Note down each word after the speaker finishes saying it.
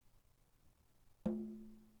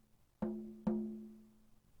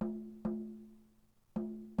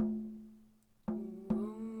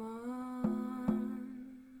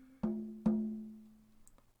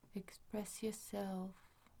express yourself.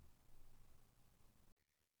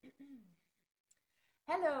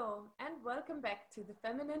 Hello, and welcome back to the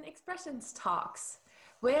Feminine Expressions Talks,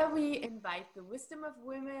 where we invite the wisdom of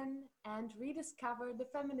women and rediscover the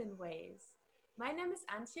feminine ways. My name is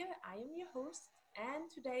Antje, I am your host,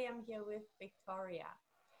 and today I'm here with Victoria.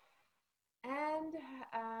 And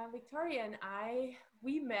Victoria and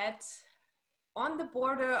we met on the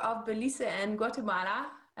border of Belize and Guatemala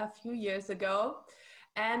a few years ago.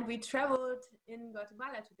 And we traveled in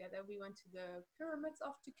Guatemala together. We went to the pyramids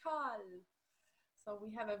of Tikal. So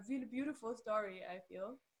we have a really beautiful story, I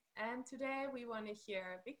feel. And today we want to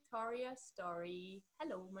hear Victoria's story.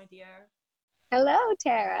 Hello, my dear. Hello,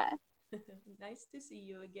 Tara. Nice to see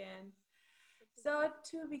you again. So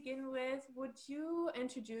to begin with, would you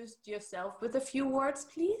introduce yourself with a few words,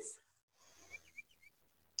 please?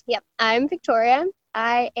 Yep, I'm Victoria.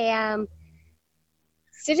 I am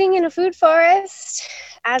sitting in a food forest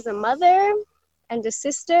as a mother and a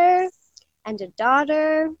sister and a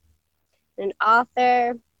daughter, an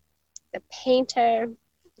author, a painter,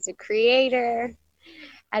 as a creator,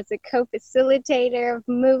 as a co-facilitator of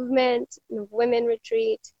movement and of women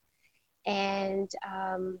retreat, and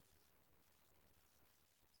a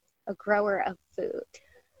grower of food.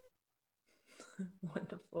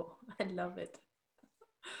 Wonderful. I love it.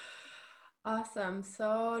 Awesome.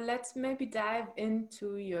 So let's maybe dive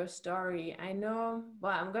into your story. I'm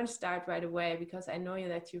going to start right away because I know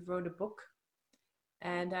that you wrote a book,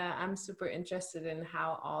 and I'm super interested in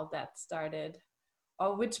how all that started,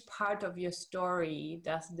 or which part of your story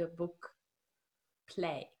does the book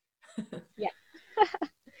play? Yeah.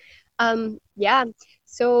 Yeah.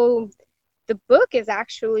 So the book is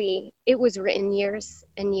actually, it was written years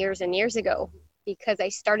and years and years ago because I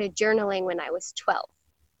started journaling when I was 12.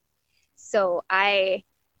 So I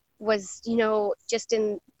was, just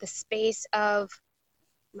in the space of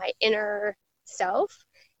my inner self.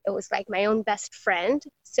 It was like my own best friend.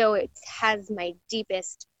 So it has my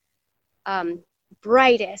deepest, um,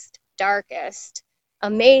 brightest, darkest,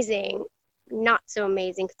 amazing, not so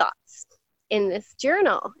amazing thoughts in this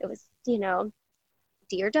journal. It was,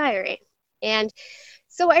 Dear Diary. And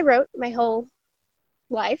so I wrote my whole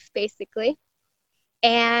life basically.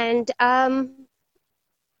 And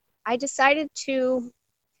I decided to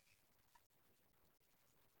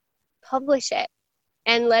publish it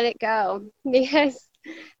and let it go because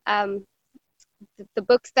um, the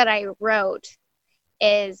books that I wrote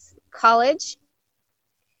is college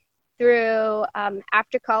through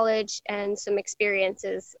after college and some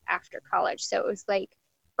experiences after college. So it was like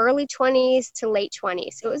early 20s to late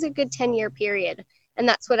 20s. So it was a good 10-year period. And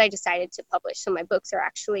that's what I decided to publish. So my books are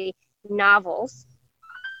actually novels,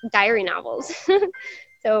 diary novels.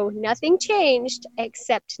 So nothing changed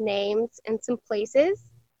except names and some places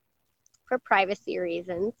for privacy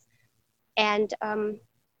reasons. And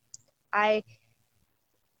I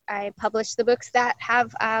I published the books that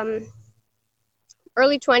have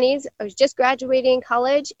early 20s. I was just graduating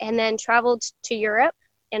college and then traveled to Europe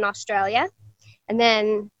and Australia. And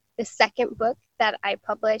then the second book that I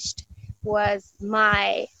published was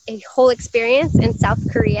my a whole experience in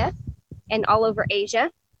South Korea and all over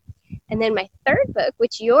Asia. And then my third book,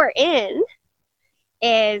 which you're in,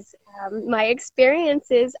 is my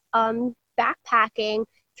experiences backpacking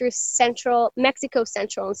through Central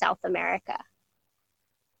and South America.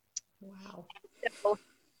 Wow. So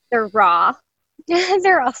they're raw,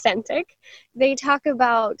 they're authentic. They talk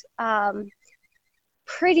about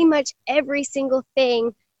pretty much every single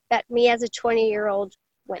thing that me as a 20-year-old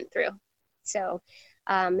went through. So,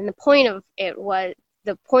 and the point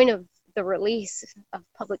of the release of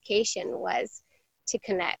publication was to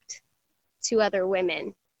connect to other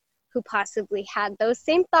women who possibly had those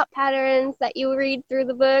same thought patterns that you read through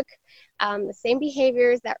the book, the same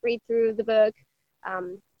behaviors that read through the book.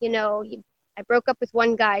 I broke up with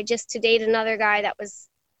one guy just to date another guy that was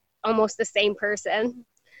almost the same person.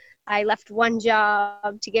 I left one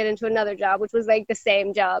job to get into another job, which was like the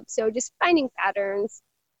same job. So just finding patterns.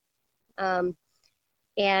 Um,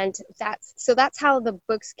 and that's how the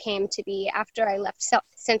books came to be after I left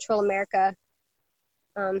Central America.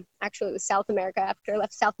 Actually, it was South America. After I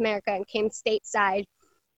left South America and came stateside,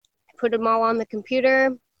 I put them all on the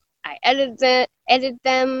computer. I edited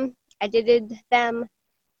them,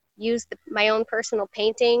 used my own personal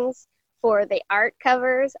paintings for the art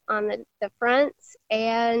covers on the fronts,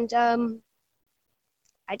 and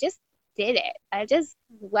I just did it. I just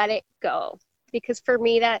let it go because for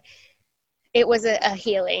me that it was a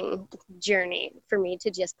healing journey for me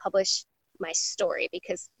to just publish my story,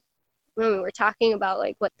 because when we were talking about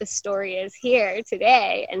like what the story is here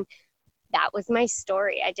today, and that was my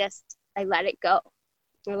story. I let it go.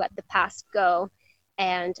 or let the past go,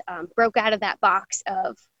 and broke out of that box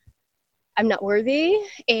of I'm not worthy.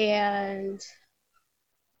 And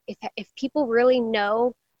if people really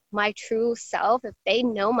know my true self, if they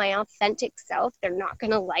know my authentic self, they're not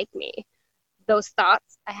going to like me. Those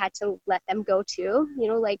thoughts, I had to let them go too. You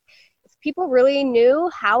know, like if people really knew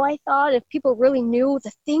how I thought, if people really knew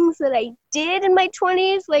the things that I did in my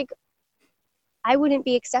 20s, like I wouldn't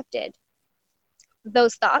be accepted.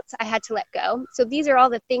 Those thoughts I had to let go. So these are all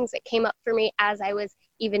the things that came up for me as I was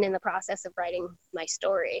even in the process of writing my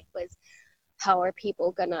story, was how are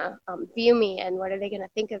people gonna view me, and what are they gonna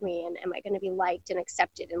think of me, and am I gonna be liked and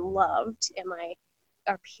accepted and loved?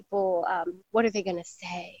 Are people, what are they gonna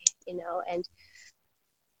say, you know, and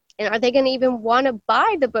are they gonna even want to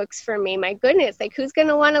buy the books from me? My goodness, like who's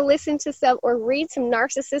gonna want to listen to some or read some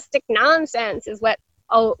narcissistic nonsense is what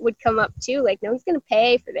all would come up too. Like no one's gonna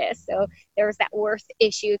pay for this. So there was that worth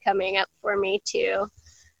issue coming up for me too.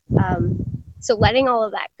 So letting all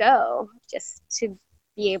of that go, just to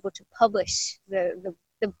be able to publish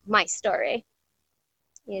my story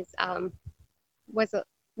is was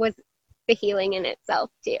the healing in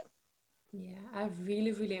itself too. Yeah, I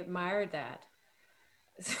really, really admire that.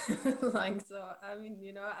 Like, so, I mean,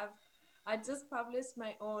 you know, I just published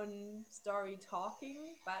my own story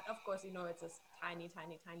talking, but of course, you know, it's a tiny,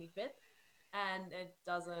 tiny, tiny bit, and it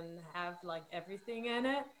doesn't have like everything in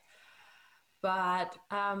it. But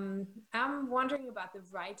I'm wondering about the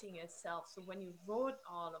writing itself. So when you wrote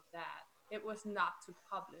all of that, it was not to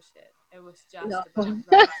publish it. It was No. just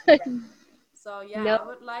about writing. So yeah, No. I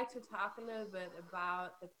would like to talk a little bit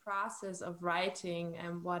about the process of writing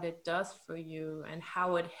and what it does for you and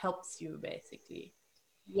how it helps you basically.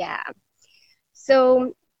 Yeah.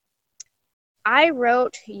 So I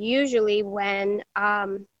wrote usually when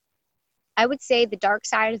I would say the dark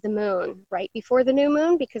side of the moon, right before the new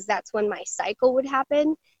moon, because that's when my cycle would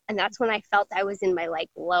happen. And that's when I felt I was in my like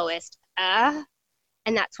lowest, and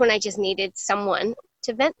that's when I just needed someone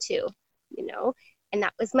to vent to, you know, and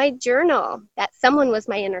that was my journal. That someone was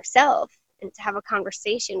my inner self, and to have a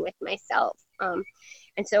conversation with myself.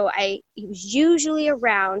 And so it was usually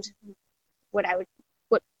around what I would,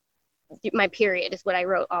 what my period is what I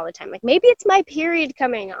wrote all the time. Like maybe it's my period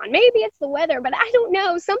coming on, maybe it's the weather, but I don't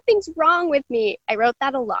know. Something's wrong with me. I wrote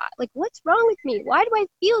that a lot. Like, what's wrong with me? Why do I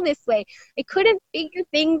feel this way? I couldn't figure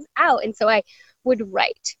things out. And so I would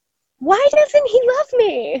write, why doesn't he love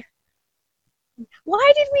me?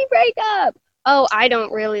 Why did we break up? Oh, I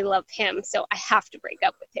don't really love him, so I have to break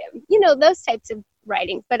up with him. You know, those types of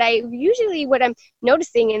writings. But I usually, what I'm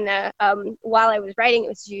noticing in the while I was writing, it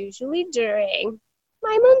was usually during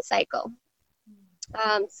my moon cycle.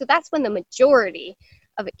 So that's when the majority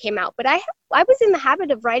of it came out. But I was in the habit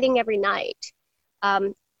of writing every night,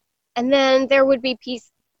 um, and then there would be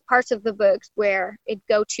parts of the books where it'd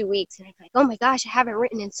go 2 weeks, and I'd be like, oh my gosh, I haven't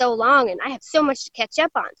written in so long, and I have so much to catch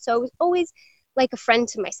up on. So it was always like a friend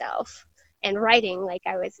to myself, and writing like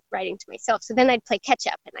I was writing to myself. So then I'd play catch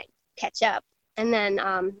up, and I'd catch up, and then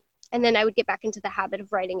I would get back into the habit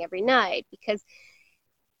of writing every night, because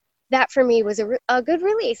that for me was a good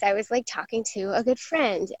release. I was like talking to a good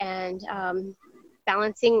friend, and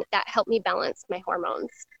balancing that helped me balance my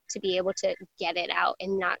hormones to be able to get it out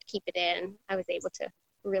and not keep it in. I was able to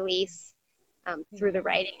release through the Yeah.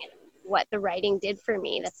 writing. And what the writing did for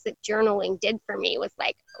me, that's the journaling did for me, was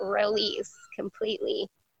like release completely.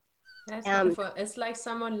 That's Um, wonderful. It's like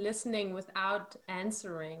someone listening without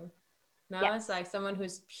answering. No, it's yes, like someone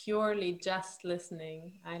who's purely just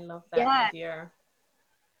listening. I love that yeah, idea.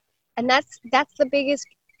 and that's the biggest,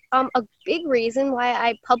 a big reason why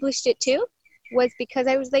I published it too, was because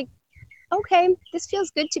I was like, okay, this feels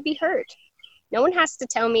good to be heard. No one has to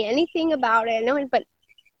tell me anything about it. No one, but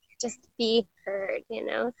just be heard, you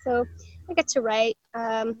know. So I get to write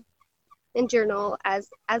and journal as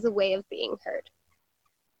a way of being heard.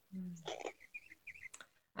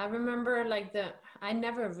 I remember like I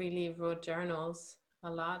never really wrote journals a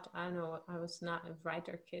lot. I don't know, I was not a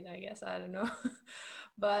writer kid, I guess. I don't know.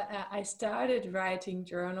 But I started writing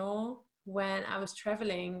journal when I was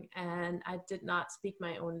traveling and I did not speak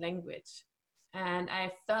my own language. And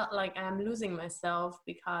I felt like I'm losing myself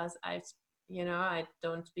because I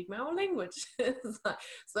don't speak my own language.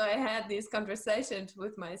 So I had these conversations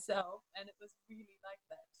with myself, and it was really like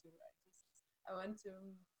that too. I went to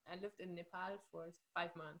I lived in Nepal for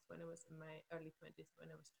 5 months when I was in my early 20s, when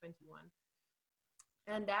I was 21.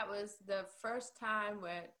 And that was the first time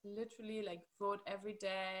where I literally like wrote every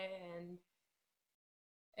day, and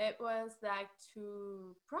it was like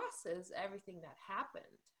to process everything that happened.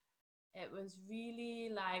 It was really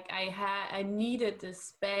like I needed this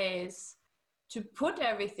space to put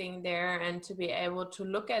everything there and to be able to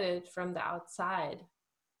look at it from the outside.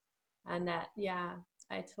 And that, yeah,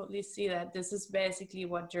 I totally see that. This is basically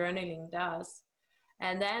what journaling does.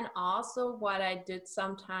 And then also what I did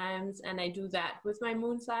sometimes, and I do that with my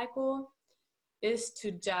moon cycle, is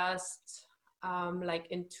to just like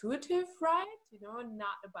intuitive write,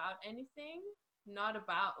 not about anything, not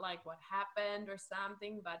about like what happened or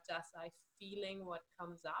something, but just like feeling what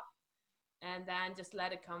comes up, and then just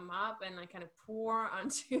let it come up and like kind of pour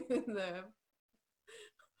onto the,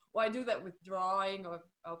 well, I do that with drawing or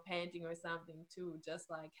painting or something too, just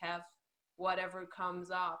like have whatever comes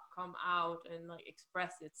up come out and like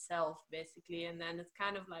express itself basically. And then it's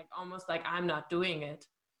kind of like almost like I'm not doing it.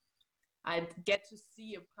 I get to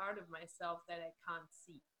see a part of myself that I can't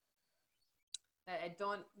see, that I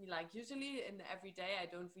don't like. Usually in the everyday I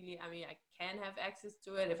don't really, I mean, I can have access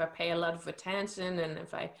to it if I pay a lot of attention and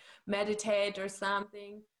if I meditate or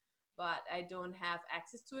something, but I don't have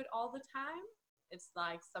access to it all the time. It's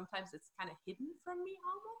like sometimes it's kind of hidden from me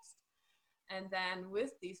almost. And then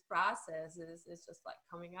with these processes, it's just like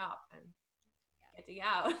coming up and getting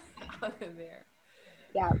out, out of there.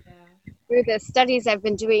 Yeah. Through the studies I've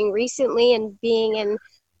been doing recently and being in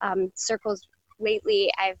circles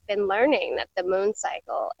lately, I've been learning that the moon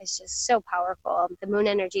cycle is just so powerful. The moon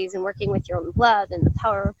energies and working with your own blood and the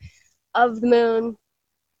power of the moon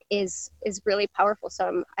is really powerful.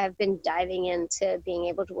 So I've been diving into being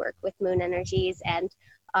able to work with moon energies and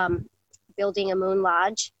building a moon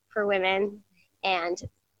lodge for women and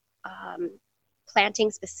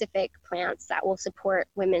planting specific plants that will support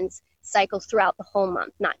women's cycles throughout the whole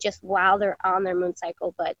month, not just while they're on their moon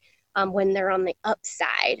cycle, but when they're on the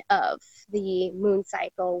upside of the moon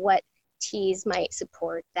cycle, what teas might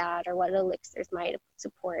support that, or what elixirs might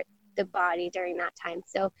support the body during that time.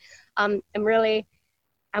 So I'm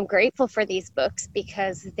grateful for these books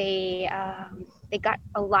because they got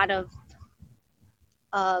a lot of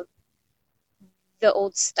the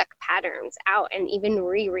old stuck patterns out, and even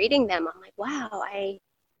rereading them, I'm like, wow,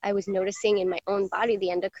 I was noticing in my own body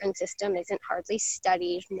the endocrine system isn't hardly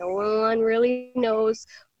studied. No one really knows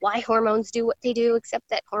why hormones do what they do, except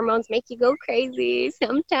that hormones make you go crazy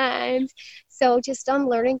sometimes. So just on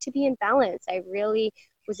learning to be in balance, I really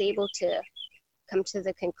was able to come to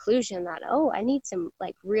the conclusion that, oh, I need some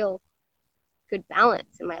like real good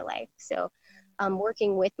balance in my life. So I'm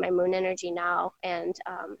working with my moon energy now and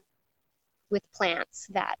with plants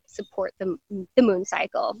that support the moon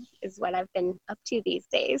cycle is what I've been up to these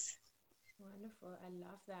days. Wonderful. I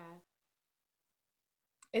love that.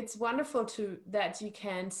 It's wonderful that you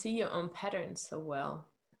can see your own patterns so well.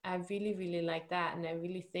 I really, really like that. And I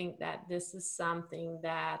really think that this is something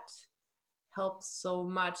that helps so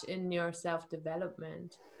much in your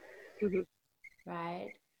self-development. Mm-hmm. Right?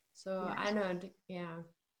 So yes. I know, yeah,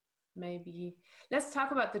 maybe. Let's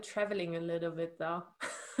talk about the traveling a little bit though.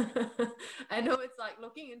 I know it's like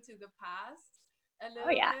looking into the past a little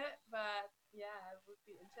bit, but yeah, it would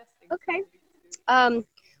be interesting. Okay.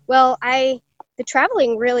 Well, the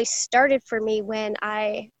traveling really started for me when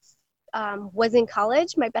I was in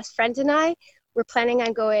college. My best friend and I were planning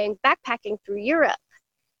on going backpacking through Europe.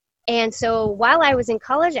 And so while I was in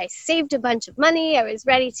college, I saved a bunch of money. I was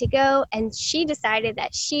ready to go. And she decided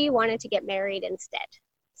that she wanted to get married instead.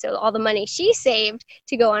 So all the money she saved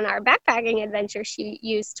to go on our backpacking adventure, she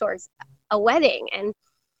used towards a wedding. And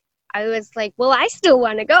I was like, well, I still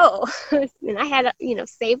want to go. And I had,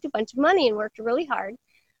 saved a bunch of money and worked really hard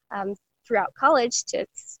throughout college to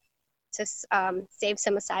save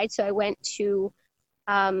some aside. So I went to,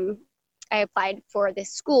 I applied for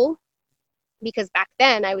this school because back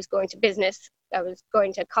then I was going to business. I was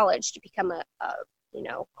going to college to become a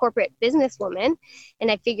corporate businesswoman. And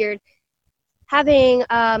I figured having,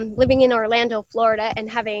 living in Orlando, Florida, and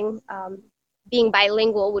having, being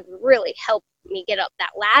bilingual would really help me get up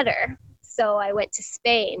that ladder. So I went to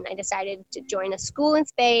Spain. I decided to join a school in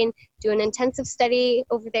Spain, do an intensive study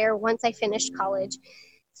over there once I finished college.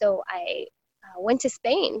 So I went to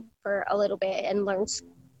Spain for a little bit and learned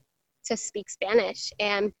to speak Spanish,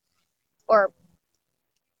 it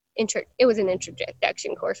was an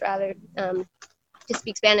introduction course rather, to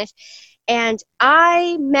speak Spanish. And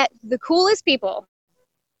I met the coolest people.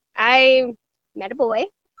 I met a boy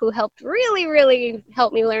who helped really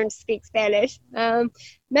help me learn to speak Spanish.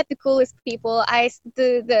 Met the coolest people.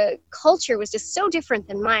 The culture was just so different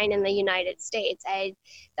than mine in the United States. The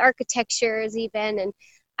architectures even, and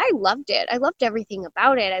I loved it. I loved everything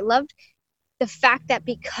about it. I loved the fact that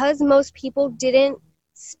because most people didn't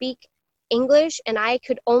speak English and I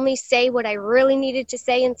could only say what I really needed to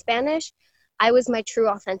say in Spanish, I was my true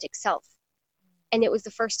authentic self. And it was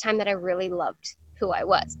the first time that I really loved who I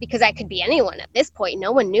was, because I could be anyone at this point.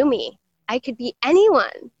 No one knew me. I could be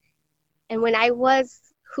anyone. And when I was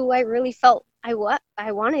who I really felt I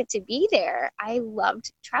wanted to be there, I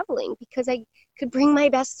loved traveling because I could bring my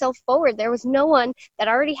best self forward. There was no one that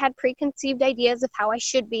already had preconceived ideas of how I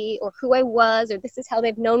should be or who I was, or this is how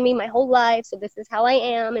they've known me my whole life, so this is how I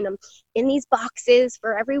am, and I'm in these boxes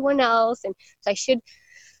for everyone else, and so I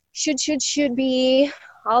should be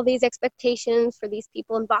all these expectations for these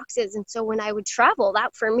people in boxes. And so when I would travel,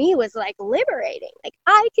 that for me was like liberating. Like,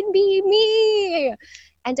 I can be me.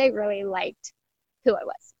 And I really liked who I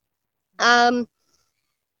was.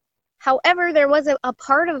 However, there was a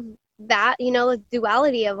part of that, the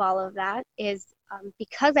duality of all of that is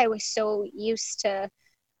because I was so used to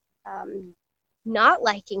not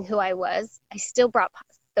liking who I was, I still brought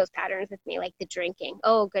those patterns with me, like the drinking.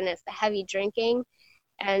 Oh goodness, the heavy drinking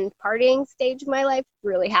and partying stage of my life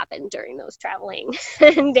really happened during those traveling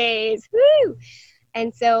days. Woo!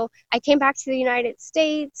 And so I came back to the United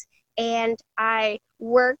States and I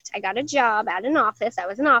got a job at an office. I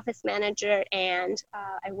was an office manager, and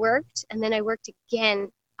I worked, and then I worked again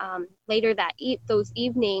later those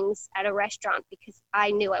evenings at a restaurant because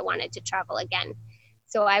I knew I wanted to travel again.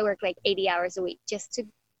 So I worked like 80 hours a week just to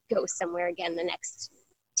go somewhere again the next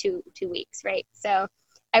two weeks, right? So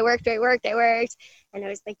I worked, and I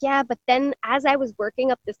was like, yeah, but then as I was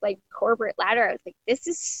working up this like corporate ladder, I was like, this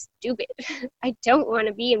is stupid. I don't want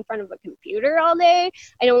to be in front of a computer all day.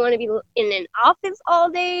 I don't want to be in an office all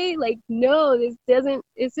day. Like, no, this isn't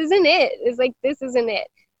it. It's like, this isn't it.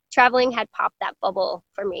 Traveling had popped that bubble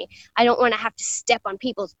for me. I don't want to have to step on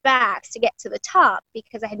people's backs to get to the top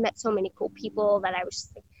because I had met so many cool people that I was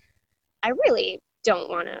just like, I really don't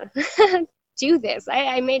want to do this.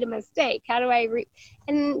 I made a mistake. How do I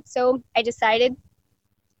and so I decided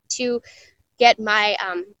to get my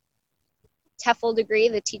TEFL degree,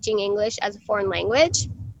 the teaching English as a foreign language.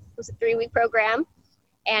 It was a 3-week program,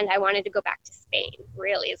 and I wanted to go back to Spain,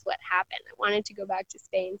 really is what happened. I wanted to go back to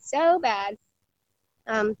Spain so bad.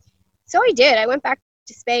 So I did. I went back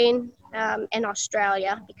to Spain and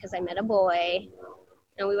Australia because I met a boy,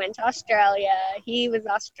 and we went to Australia. He was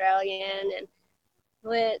Australian, and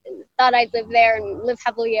thought I'd live there and live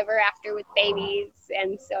happily ever after with babies.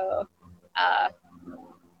 And so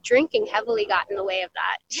drinking heavily got in the way of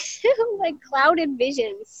that. Like, clouded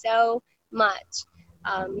vision so much.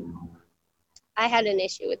 I had an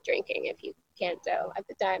issue with drinking, if you can't tell, at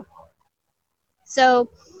the time. So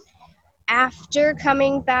after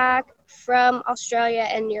coming back from Australia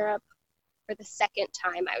and Europe for the second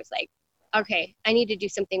time, I was like, okay, I need to do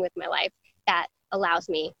something with my life that allows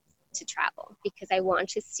me to travel because I want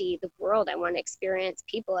to see the world. I want to experience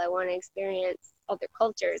people. I want to experience other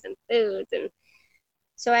cultures and foods. And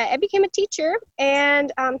so I became a teacher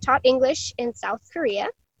and taught English in South Korea.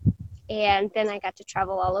 And then I got to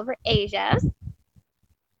travel all over Asia.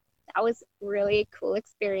 That was really a cool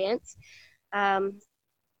experience. I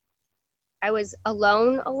was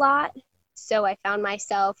alone a lot. So I found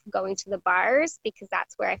myself going to the bars because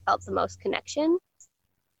that's where I felt the most connection,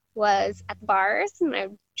 was at the bars. And I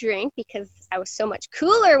would drink because I was so much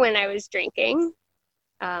cooler when I was drinking,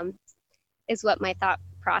 is what my thought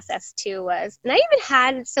process too was. And I even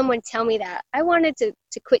had someone tell me that I wanted to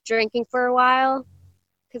quit drinking for a while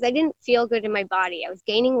because I didn't feel good in my body. I was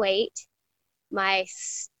gaining weight. My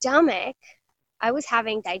stomach, I was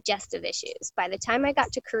having digestive issues. By the time I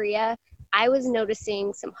got to Korea, I was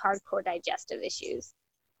noticing some hardcore digestive issues.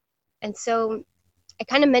 And so I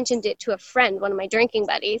kind of mentioned it to a friend, one of my drinking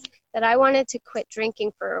buddies, that I wanted to quit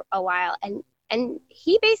drinking for a while. And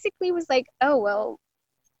he basically was like, oh, well,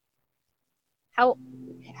 how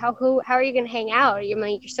are you going to hang out?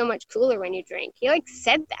 You're so much cooler when you drink. He like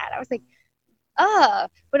said that. I was like,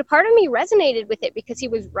 but a part of me resonated with it because he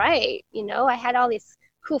was right. I had all this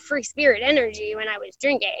cool free spirit energy when I was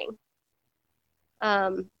drinking.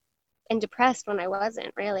 And depressed when I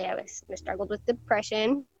wasn't, really. I struggled with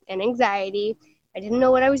depression and anxiety. I didn't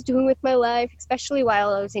know what I was doing with my life, especially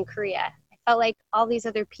while I was in Korea. I felt like all these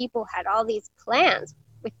other people had all these plans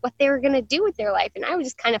with what they were going to do with their life. And I was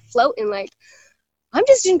just kind of floating like, I'm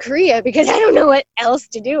just in Korea because I don't know what else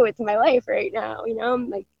to do with my life right now. I'm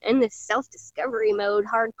like in this self-discovery mode,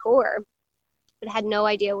 hardcore, but I had no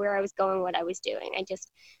idea where I was going, what I was doing. I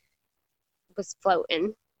just was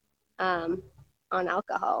floating on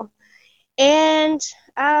alcohol. And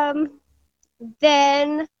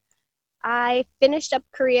then I finished up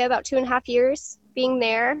Korea about 2.5 years being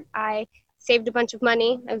there. I saved a bunch of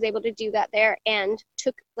money. I was able to do that there and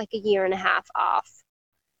took like 1.5 years off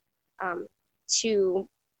to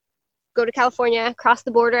go to California, cross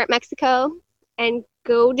the border at Mexico, and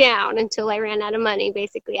go down until I ran out of money.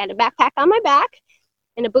 Basically, I had a backpack on my back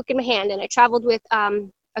and a book in my hand, and I traveled with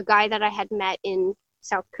a guy that I had met in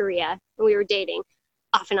South Korea, and we were dating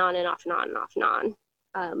off and on and off and on and off and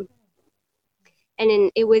on.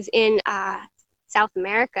 It was in South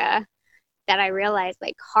America that I realized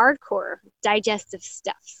like hardcore digestive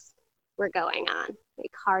stuffs were going on,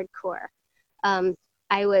 like hardcore.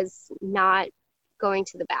 I was not going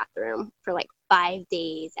to the bathroom for like 5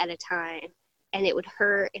 days at a time, and it would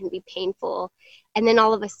hurt and be painful. And then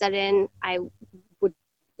all of a sudden I would,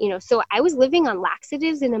 so I was living on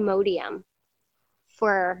laxatives and Imodium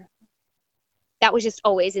that was just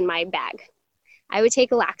always in my bag. I would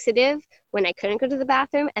take a laxative when I couldn't go to the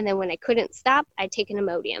bathroom, and then when I couldn't stop, I'd take an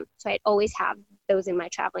Imodium. So I'd always have those in my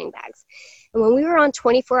traveling bags. And when we were on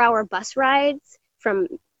 24-hour bus rides from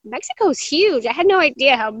Mexico's huge. I had no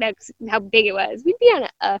idea how big it was. We'd be on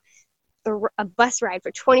a bus ride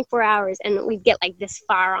for 24 hours, and we'd get like this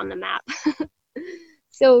far on the map.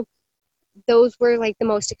 So those were like the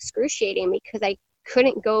most excruciating, because I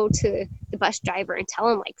couldn't go to the bus driver and tell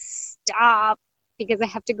him like stop, because I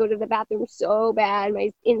have to go to the bathroom so bad.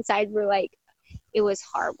 My insides were like, it was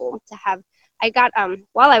horrible to have. I got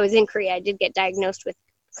while I was in Korea, I did get diagnosed with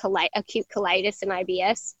acute colitis and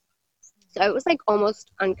IBS. So it was like almost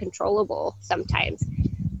uncontrollable sometimes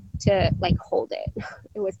to like hold it.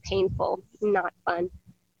 It was painful, not fun.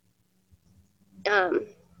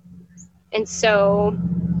 And so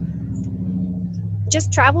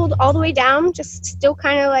just traveled all the way down, just still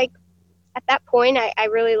kind of like at that point, I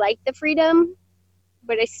really liked the freedom,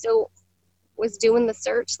 but I still was doing the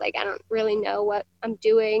search. Like, I don't really know what I'm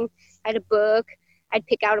doing. I had a book. I'd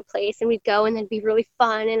pick out a place and we'd go, and it'd be really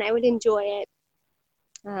fun and I would enjoy it.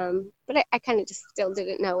 But I kind of just still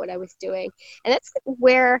didn't know what I was doing. And that's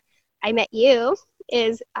where I met you,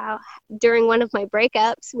 is during one of my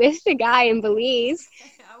breakups with the guy in Belize.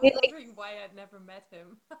 I was wondering why I'd never met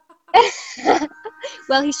him.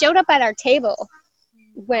 Well, he showed up at our table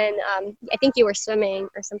when I think you were swimming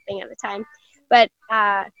or something at the time. But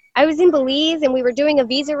I was in Belize, and we were doing a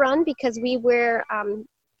visa run because we were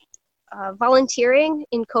volunteering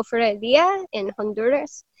in Cofradía in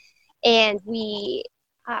Honduras. And we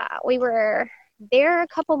were there a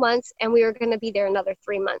couple months, and we were going to be there another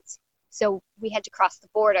 3 months. So we had to cross the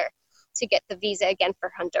border to get the visa again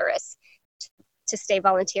for Honduras to stay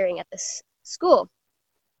volunteering at this school.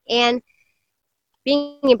 And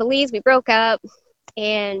being in Belize, we broke up,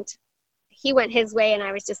 and he went his way, and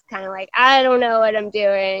I was just kind of like, I don't know what I'm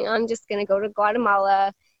doing. I'm just going to go to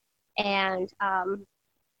Guatemala and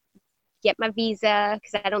get my visa,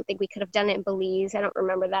 because I don't think we could have done it in Belize. I don't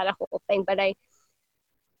remember that whole thing, but I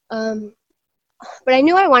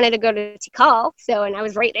knew I wanted to go to Tikal, and I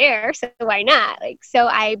was right there, so why not? So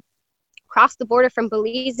I crossed the border from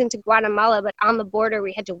Belize into Guatemala, but on the border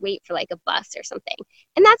we had to wait for like a bus or something.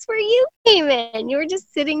 And that's where you came in. You were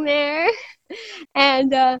just sitting there,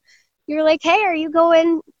 and you were like, hey, are you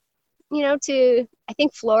going, to, I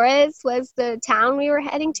think Flores was the town we were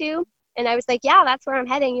heading to. And I was like, yeah, that's where I'm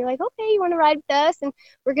heading. You're like, okay, you want to ride with us? And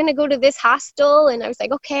we're going to go to this hostel. And I was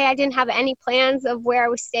like, okay, I didn't have any plans of where I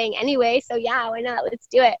was staying anyway. So yeah, why not? Let's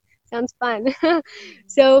do it. Sounds fun.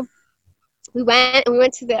 So we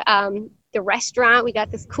went to the restaurant. We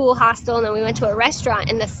got this cool hostel, and then we went to a restaurant,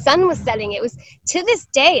 and the sun was setting. It was, to this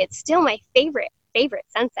day, it's still my favorite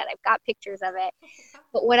sunset. I've got pictures of it.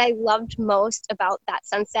 But what I loved most about that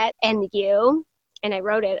sunset, and you, and I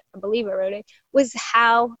believe I wrote it, was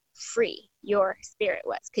how free your spirit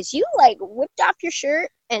was, because you like whipped off your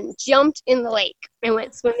shirt and jumped in the lake and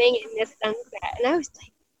went swimming in this sunset. And I was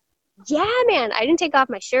like, yeah, man. I didn't take off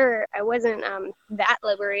my shirt. I wasn't that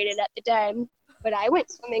liberated at the time, but I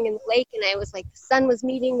went swimming in the lake, and I was like, the sun was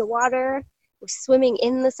meeting the water, was swimming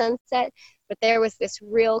in the sunset. But there was this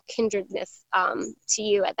real kindredness to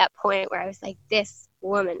you at that point, where I was like, this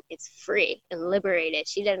woman is free and liberated.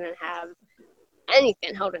 She doesn't have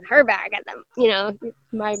anything holding her back at them,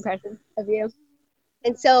 my impression of you.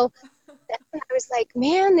 And so that's when I was like,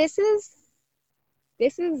 man, this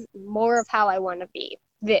is more of how I want to be.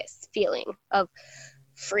 This feeling of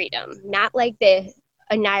freedom, not like the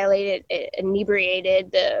annihilated,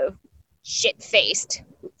 inebriated, the shit-faced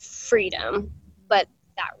freedom, but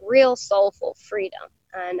that real soulful freedom.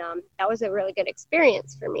 And that was a really good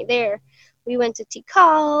experience for me there. We went to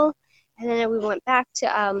Tikal, and then we went back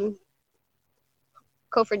to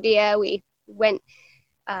Cofradía. We went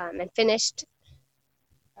and finished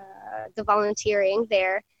the volunteering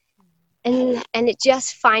there, and it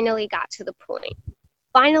just finally got to the point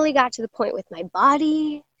with my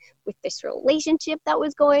body, with this relationship that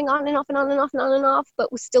was going on and off and on and off and on and off,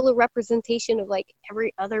 but was still a representation of like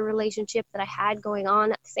every other relationship that I had going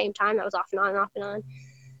on at the same time that was off and on and off and on.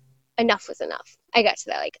 Enough was enough. I got to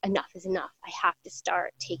that, like, enough is enough. I have to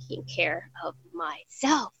start taking care of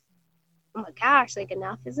myself. Oh my gosh, like,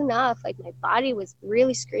 enough is enough. Like, my body was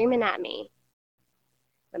really screaming at me.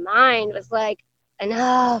 My mind was like,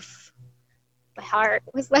 enough. My heart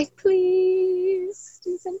was like, please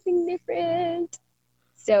do something different.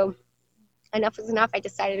 So enough was enough. I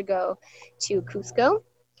decided to go to Cusco,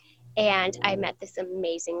 and I met this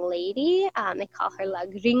amazing lady. They call her La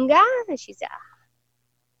Gringa, and she's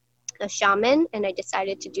a shaman, and I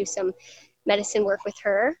decided to do some medicine work with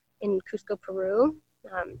her in Cusco, Peru.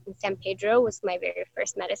 In San Pedro was my very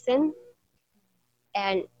first medicine.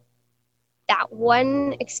 And that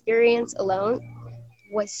one experience alone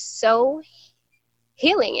was so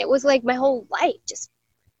healing. It was like my whole life just,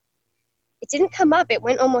 it didn't come up. It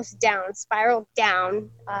went almost down, spiraled down.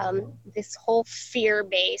 This whole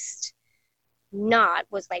fear-based knot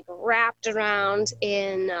was like wrapped around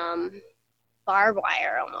in barbed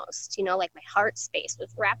wire almost, you know, like my heart space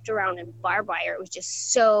was wrapped around in barbed wire. It was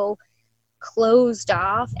just so closed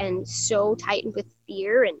off and so tightened with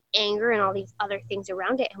fear and anger and all these other things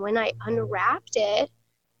around it. And when I unwrapped it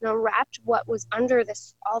and unwrapped what was under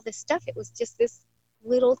this, all this stuff, it was just this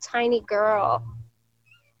little tiny girl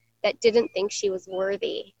that didn't think she was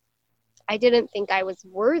worthy. I didn't think I was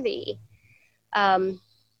worthy.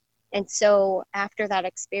 And so after that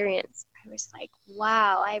experience, I was like,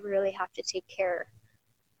 wow, I really have to take care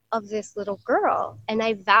of this little girl. And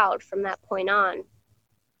I vowed from that point on,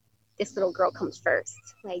 this little girl comes first.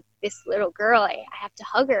 Like, this little girl, I have to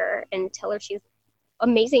hug her and tell her she's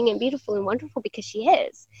amazing and beautiful and wonderful, because she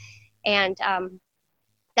is. And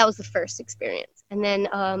that was the first experience. And then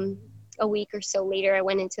a week or so later, I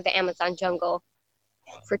went into the Amazon jungle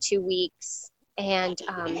for 2 weeks and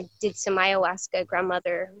did some ayahuasca,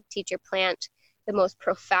 grandmother teacher plant, the most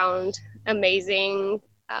profound, amazing,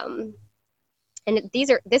 and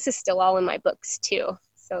this is still all in my books too.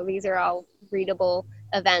 So these are all readable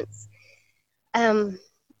events. And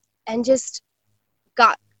just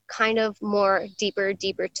got kind of more deeper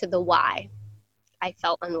to the why I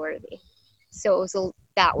felt unworthy. So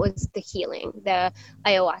that was the healing. The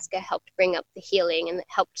ayahuasca helped bring up the healing, and it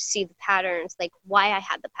helped see the patterns, like why I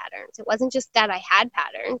had the patterns. It wasn't just that I had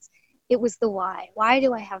patterns. It was the why. Why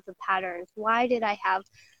do I have the patterns? Why did I have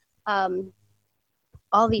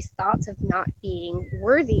all these thoughts of not being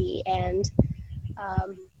worthy, and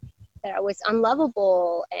that I was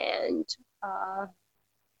unlovable, and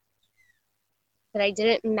that I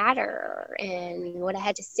didn't matter, and what I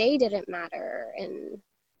had to say didn't matter. And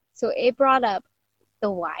so it brought up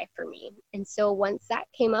the why for me. And so once that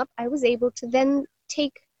came up, I was able to then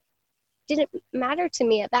didn't matter to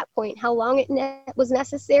me at that point how long it was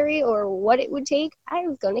necessary or what it would take. I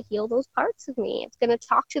was going to heal those parts of me. It's going to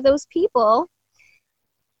talk to those people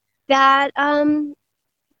that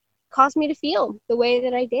caused me to feel the way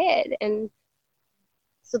that I did. And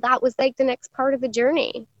so that was like the next part of the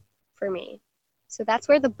journey for me. So that's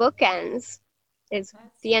where the book ends, is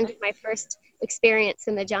the end of my first experience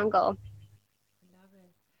in the jungle. I love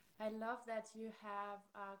it. I love that you have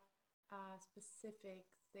a specific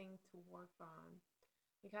thing to work on,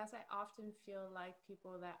 because I often feel like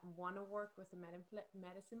people that want to work with the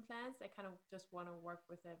medicine plants, they kind of just want to work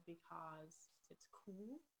with it because it's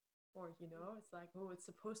cool, or you know, it's like, oh, it's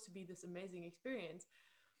supposed to be this amazing experience.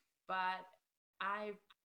 But I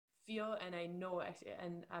feel, and I know actually,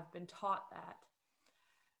 and I've been taught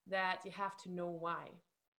that you have to know why.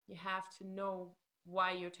 You have to know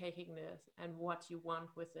why you're taking this and what you want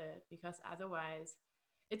with it, because otherwise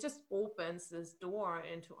it just opens this door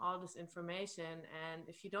into all this information. And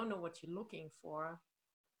if you don't know what you're looking for,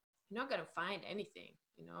 you're not going to find anything.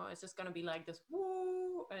 You know, it's just going to be like this,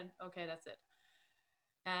 woo, and okay, that's it.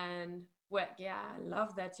 And well, yeah, I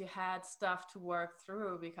love that you had stuff to work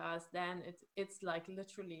through, because then it's like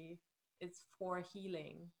literally it's for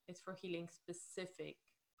healing. It's for healing specific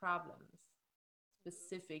problems,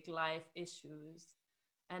 specific life issues.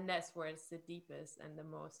 And that's where it's the deepest and the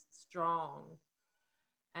most strong.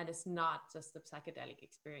 And it's not just a psychedelic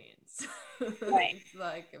experience. Right. It's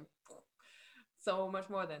like so much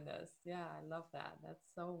more than this. Yeah, I love that. That's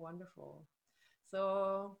so wonderful.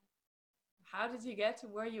 So how did you get to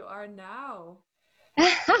where you are now?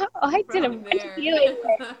 I did a From bunch of there. healing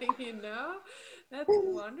work. You know, that's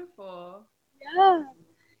wonderful. Yeah.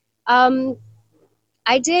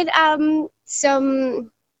 I did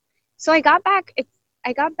some. So I got back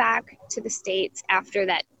to the States after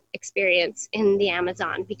that experience in the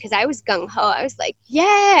Amazon because I was gung-ho. I was like, yeah,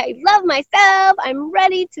 I love myself. I'm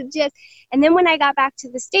ready to just, and then when I got back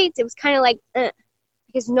to the States, it was kind of like,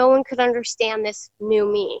 because no one could understand this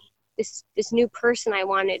new me, this new person I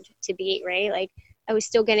wanted to be, right? Like I was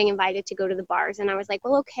still getting invited to go to the bars, and I was like,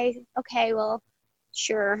 well, okay, well,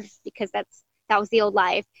 sure, because that was the old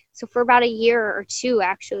life. So for about a year or two,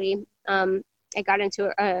 actually, I got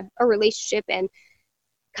into a relationship and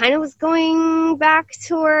kind of was going back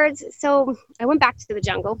towards, so I went back to the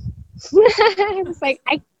jungle. I was like,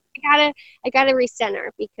 I gotta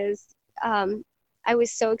recenter because I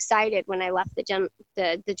was so excited when I left the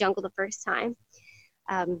jungle the first time.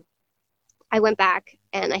 I went back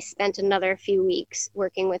and I spent another few weeks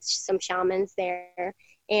working with some shamans there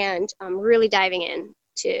and really diving in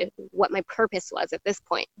to what my purpose was at this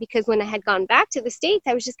point. Because when I had gone back to the States,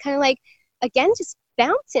 I was just kind of like, again, just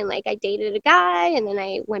bouncing. Like I dated a guy and then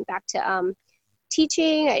I went back to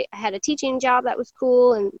teaching. I had a teaching job that was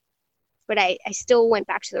cool, but I still went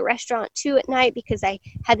back to the restaurant too at night because I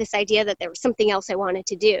had this idea that there was something else I wanted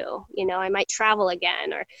to do. You know, I might travel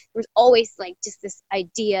again, or there was always like just this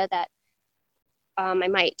idea that I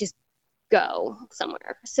might just go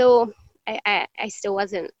somewhere. So I still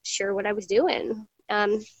wasn't sure what I was doing.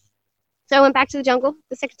 So I went back to the jungle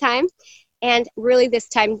the second time, and really this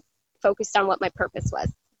time focused on what my purpose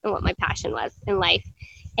was and what my passion was in life.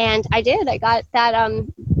 And I did. I got that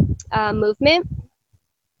movement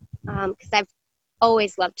because I've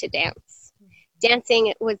always loved to dance. Dancing,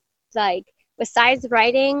 it was like, besides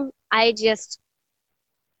writing,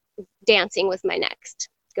 dancing was my next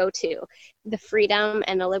go-to. The freedom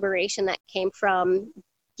and the liberation that came from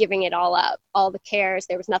giving it all up, all the cares.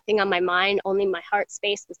 There was nothing on my mind, only my heart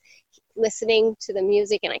space was listening to the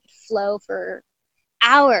music, and I could flow for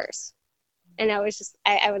hours. And I was just,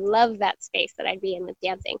 I would love that space that I'd be in with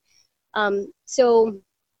dancing. And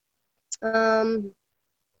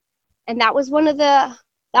that was one of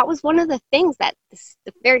the things that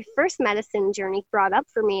the very first medicine journey brought up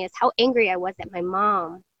for me, is how angry I was at my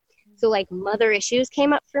mom. So like mother issues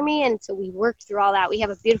came up for me, and so we worked through all that. We have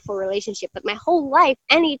a beautiful relationship, but my whole life,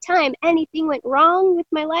 anytime anything went wrong with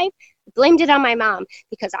my life, I blamed it on my mom,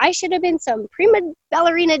 because I should have been some prima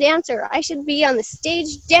ballerina dancer. I should be on the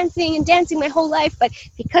stage dancing and dancing my whole life, but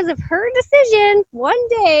because of her decision one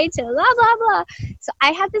day to blah, blah, blah. So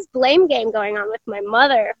I had this blame game going on with my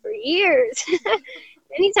mother for years.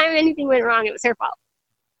 Anytime anything went wrong, it was her fault.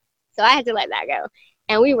 So I had to let that go,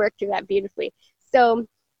 and we worked through that beautifully. So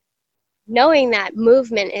knowing that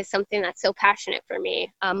movement is something that's so passionate for me,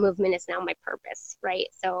 movement is now my purpose, right?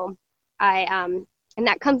 So and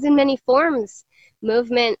that comes in many forms: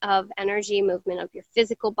 movement of energy, movement of your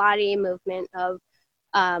physical body, movement of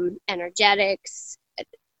energetics,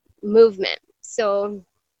 movement. So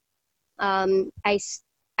I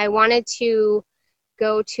wanted to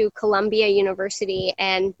go to Columbia University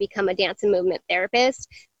and become a dance and movement therapist.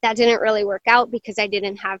 That didn't really work out because I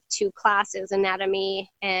didn't have two classes, anatomy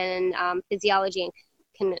and physiology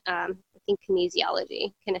and I think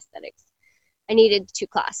kinesiology, kinesthetics. I needed two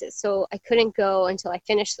classes, so I couldn't go until I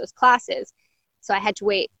finished those classes. So I had to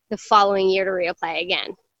wait the following year to reapply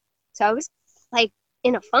again. So I was like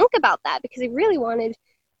in a funk about that because I really wanted,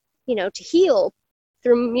 to heal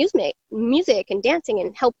through music and dancing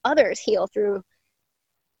and help others heal through.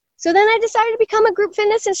 So then I decided to become a group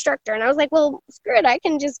fitness instructor, and I was like, well, screw it, I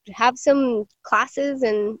can just have some classes.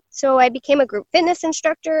 And so I became a group fitness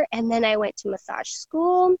instructor, and then I went to massage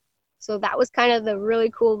school. So that was kind of the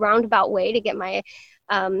really cool roundabout way to get my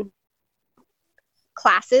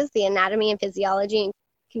classes, the anatomy and physiology and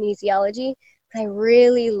kinesiology. I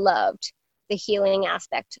really loved the healing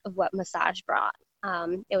aspect of what massage brought.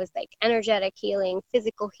 It was like energetic healing,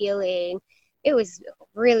 physical healing. It was a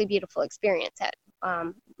really beautiful experience at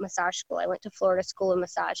massage school. I went to Florida School of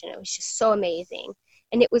Massage, and it was just so amazing.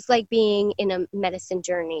 And it was like being in a medicine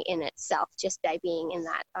journey in itself, just by being in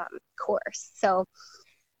that course. So I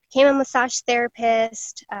became a massage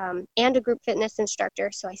therapist and a group fitness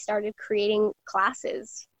instructor. So I started creating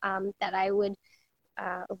classes that I would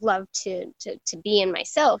love to be in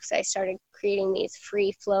myself. So I started creating these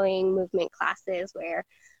free flowing movement classes where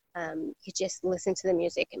you just listen to the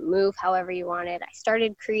music and move however you wanted. I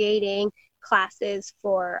started creating classes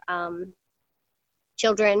for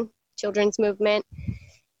children's movement.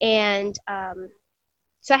 And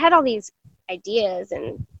so I had all these ideas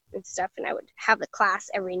and stuff, and I would have a class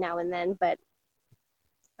every now and then, but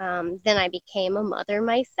then I became a mother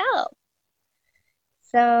myself.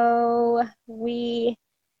 So I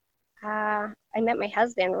met my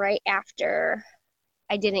husband right after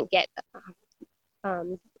I didn't get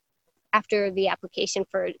after the application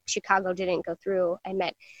for Chicago didn't go through, I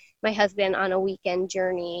met my husband on a weekend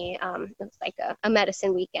journey. It was like a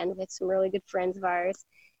medicine weekend with some really good friends of ours.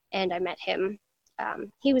 And I met him.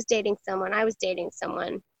 He was dating someone. I was dating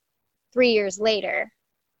someone. 3 years later,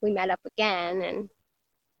 we met up again and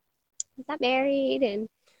got married in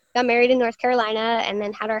North Carolina, and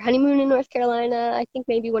then had our honeymoon in North Carolina. I think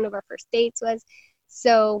maybe one of our first dates was.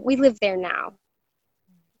 So we live there now.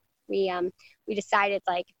 We decided,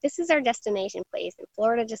 like, this is our destination place, and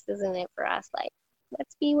Florida just isn't it for us. Like,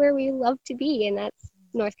 let's be where we love to be, and that's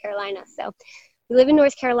North Carolina. So we live in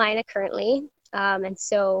North Carolina currently, and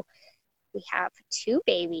so we have 2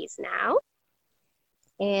 babies now,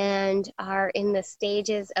 and are in the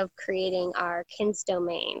stages of creating our Kins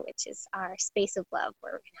domain, which is our space of love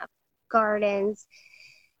where we can have gardens.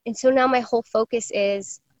 And so now my whole focus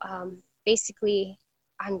is basically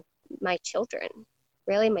on my children.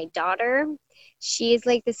 Really, my daughter, she is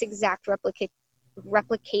like this exact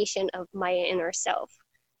replication of my inner self.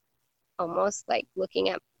 Almost like looking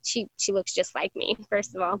at, she looks just like me,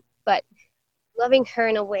 first of all, but loving her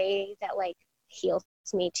in a way that like heals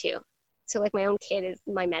me too. So like my own kid is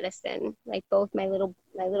my medicine. Like both my little,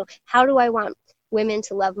 how do I want women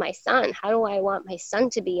to love my son? How do I want my son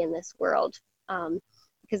to be in this world?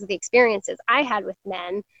 Because of the experiences I had with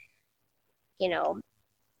men, you know,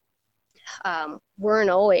 weren't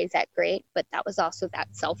always that great, but that was also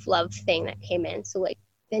that self-love thing that came in. So like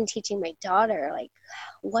then teaching my daughter, like,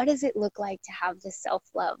 what does it look like to have this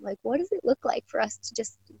self-love? Like, what does it look like for us to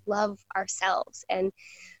just love ourselves and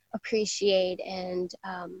appreciate and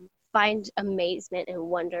find amazement and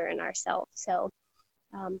wonder in ourselves? So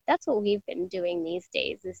that's what we've been doing these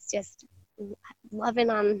days, is just loving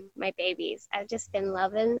on my babies. I've just been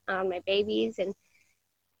loving on my babies and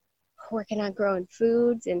working on growing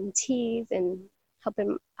foods and teas and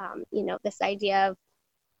helping, you know, this idea of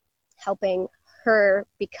helping her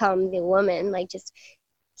become the woman, like just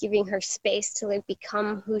giving her space to like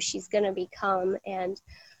become who she's going to become. And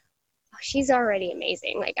she's already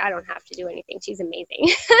amazing. Like, I don't have to do anything. She's amazing.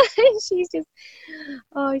 She's just,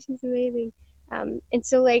 oh, she's amazing. And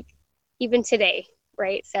so like even today,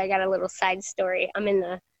 right? So I got a little side story. I'm in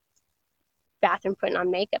the bathroom putting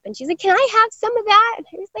on makeup, and she's like, can I have some of that? And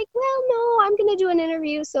I was like, well, no, I'm going to do an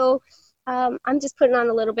interview. So I'm just putting on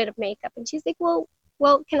a little bit of makeup. And she's like, well,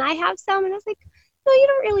 can I have some? And I was like, no, you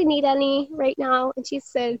don't really need any right now. And she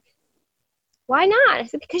said, why not? I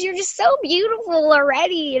said, because you're just so beautiful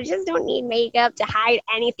already. You just don't need makeup to hide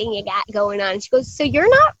anything you got going on. And she goes, so you're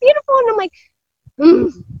not beautiful? And I'm like,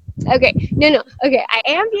 okay, no, okay, I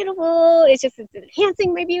am beautiful. It's just it's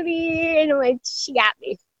enhancing my beauty. And I'm like, she got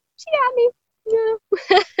me.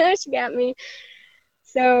 Yeah, she got me.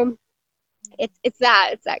 So it's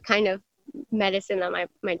that kind of medicine that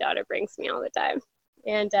my daughter brings me all the time.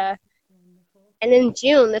 And in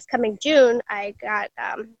June, this coming June, I got,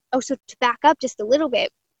 so to back up just a little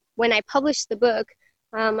bit, when I published the book,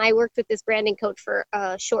 I worked with this branding coach for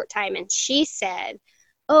a short time, and she said,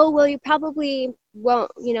 oh, well, you probably won't,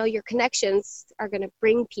 you know, your connections are going to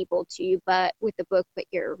bring people to you with the book, but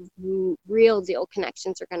your real deal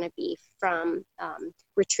connections are going to be from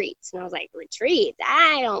retreats. And I was like, retreats?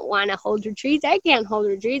 I don't want to hold retreats. I can't hold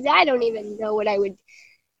retreats. I don't even know what I would.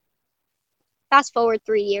 Fast forward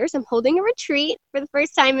 3 years, I'm holding a retreat for the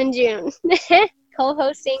first time in June,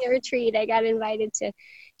 co-hosting a retreat. I got invited to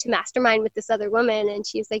mastermind with this other woman, and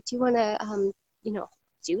she was like, do you want to,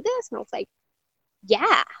 do this? And I was like,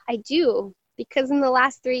 yeah, I do. Because in the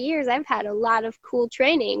last 3 years, I've had a lot of cool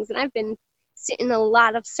trainings, and I've been sitting in a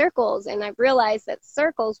lot of circles, and I've realized that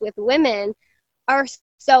circles with women are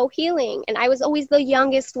so healing. And I was always the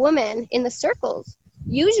youngest woman in the circles,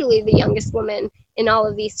 usually the youngest woman in all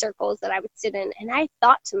of these circles that I would sit in. And I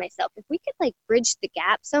thought to myself, if we could like bridge the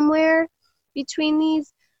gap somewhere between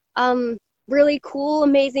these really cool,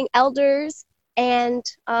 amazing elders and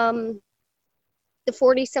the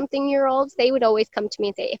 40-something-year-olds, they would always come to me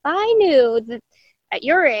and say, if I knew that at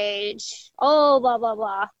your age, oh, blah, blah,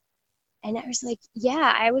 blah. And I was like,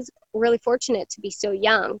 yeah, I was really fortunate to be so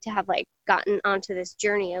young, to have like gotten onto this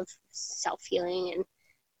journey of self-healing.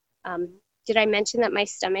 And did I mention that my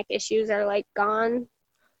stomach issues are like gone?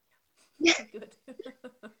 Good.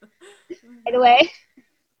 Right away.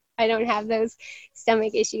 I don't have those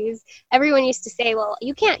stomach issues. Everyone used to say, well,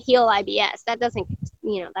 you can't heal IBS. That doesn't,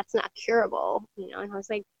 that's not curable, and I was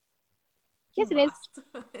like, yes, it is.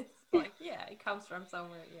 It's like, yeah, it comes from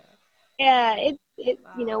somewhere. Yeah. Yeah,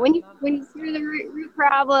 Wow, when you hear the root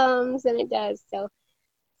problems, then it does.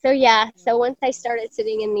 So yeah. So once I started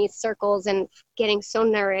sitting in these circles and getting so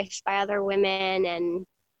nourished by other women, and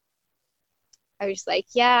I was like,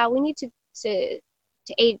 yeah, we need to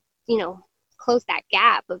you know, close that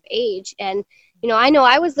gap of age. And, I know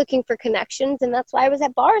I was looking for connections, and that's why I was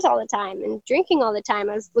at bars all the time and drinking all the time.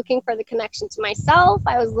 I was looking for the connection to myself.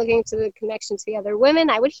 I was looking to the connection to the other women.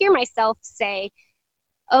 I would hear myself say,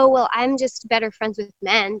 oh, well, I'm just better friends with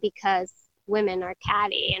men because women are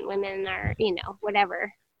catty and women are,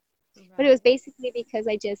 whatever. But it was Right. basically because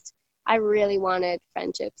I really wanted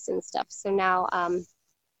friendships and stuff. So now,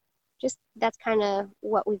 just that's kind of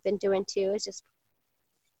what we've been doing too, is just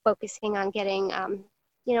focusing on getting,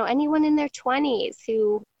 anyone in their 20s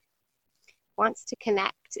who wants to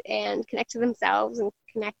connect to themselves and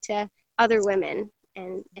connect to other women,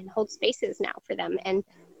 and hold spaces now for them, and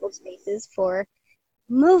hold spaces for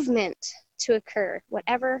movement to occur,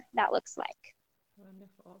 whatever that looks like.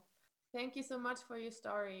 Wonderful. Thank you so much for your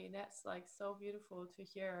story. That's like so beautiful to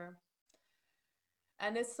hear.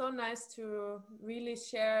 And it's so nice to really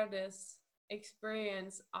share this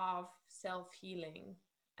experience of self healing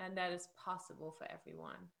and that is possible for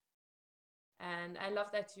everyone. And I love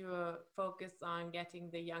that you focus on getting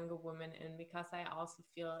the younger women in because I also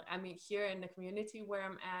feel, I mean, here in the community where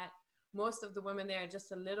I'm at, most of the women there are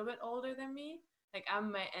just a little bit older than me. Like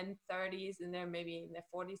I'm my end 30s and they're maybe in their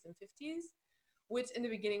 40s and 50s, which in the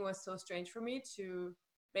beginning was so strange for me to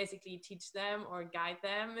basically teach them or guide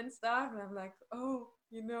them and stuff. And I'm like, oh,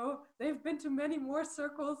 they've been to many more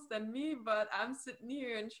circles than me, but I'm sitting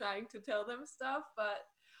here and trying to tell them stuff. But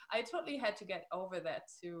I totally had to get over that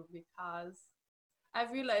too because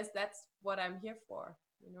I've realized that's what I'm here for,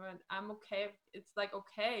 and I'm okay. It's like,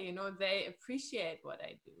 okay, they appreciate what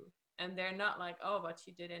I do. And they're not like, oh, but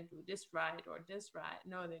she didn't do this right or this right.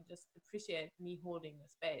 No, they just appreciate me holding the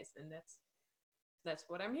space. And that's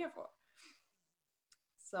what I'm here for.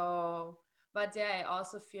 So, but yeah, I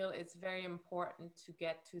also feel it's very important to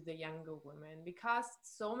get to the younger women because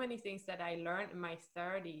so many things that I learned in my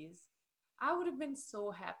 30s, I would have been so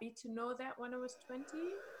happy to know that when I was 20,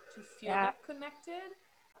 to feel Yeah. that connected.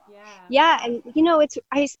 Yeah. Yeah, and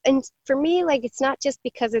and for me, like, it's not just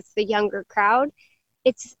because it's the younger crowd.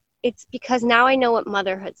 It's because now I know what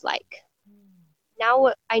motherhood's like.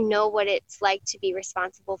 Now I know what it's like to be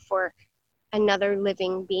responsible for another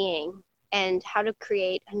living being, and how to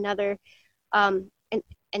create another, and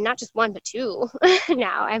not just one but two.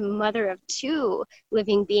 Now I'm a mother of two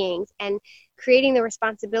living beings, and creating the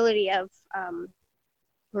responsibility of,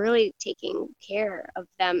 really taking care of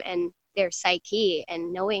them and their psyche,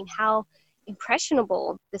 and knowing how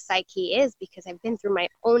impressionable the psyche is, because I've been through my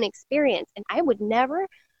own experience, and I would never,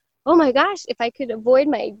 oh my gosh, if I could avoid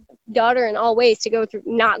my daughter in all ways to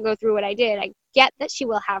not go through what I did. I get that she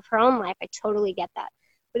will have her own life. I totally get that.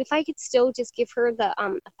 But if I could still just give her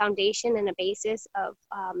a foundation and a basis of,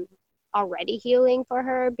 already healing for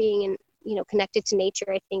her, being connected to nature,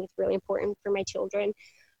 I think it's really important for my children.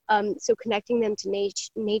 So connecting them to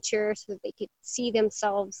nature so that they could see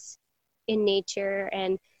themselves in nature,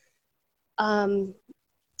 and, um,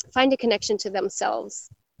 find a connection to themselves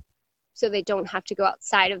so they don't have to go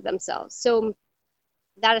outside of themselves. So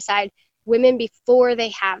that aside, women before they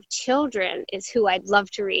have children is who I'd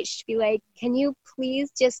love to reach, to be like, can you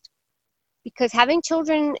please just, because having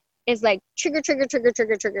children is like trigger, trigger, trigger,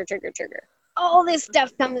 trigger, trigger, trigger, trigger. All this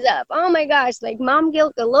stuff comes up. Oh my gosh, like mom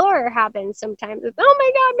guilt galore happens sometimes. It's, oh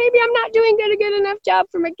my God, maybe I'm not doing a good enough job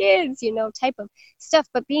for my kids, type of stuff.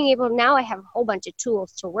 But being able, now I have a whole bunch of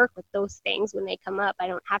tools to work with those things when they come up. I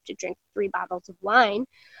don't have to drink 3 bottles of wine,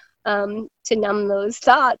 to numb those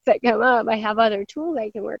thoughts that come up. I have other tools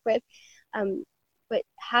I can work with. Um, but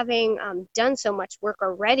having, done so much work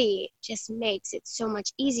already just makes it so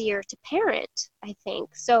much easier to parent, I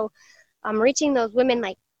think. So, reaching those women,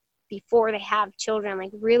 like, before they have children,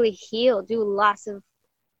 like, really heal, do lots of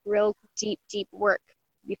real deep, deep work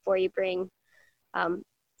before you bring, um,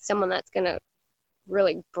 someone that's going to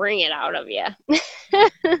really bring it out of you. Yeah,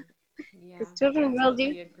 Because I children will do.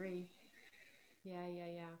 totally agree. Yeah, yeah,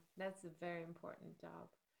 yeah. That's a very important job.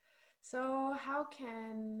 So, how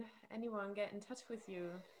can anyone get in touch with you?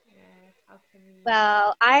 How can we?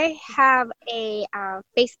 Well, I have a,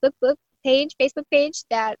 Facebook page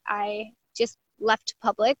that I just left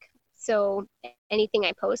public. So anything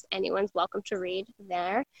I post, anyone's welcome to read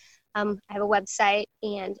there. I have a website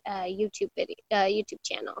and a YouTube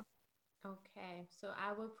channel. Okay, so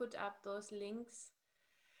I will put up those links.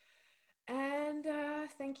 And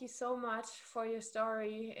thank you so much for your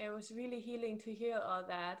story. It was really healing to hear all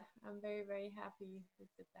that. I'm very, very happy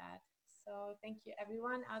with that. So, thank you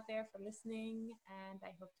everyone out there for listening, and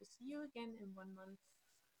I hope to see you again in 1 month.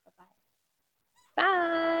 Bye bye.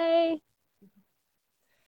 Bye.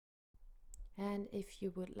 And if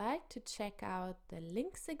you would like to check out the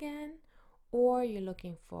links again, or you're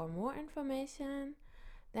looking for more information,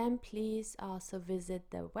 then please also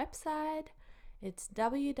visit the website. It's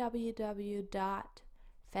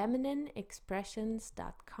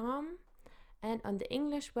www.feminineexpressions.com, and on the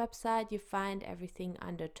English website you find everything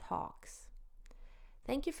under talks.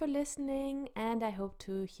 Thank you for listening, and I hope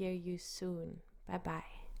to hear you soon. Bye bye.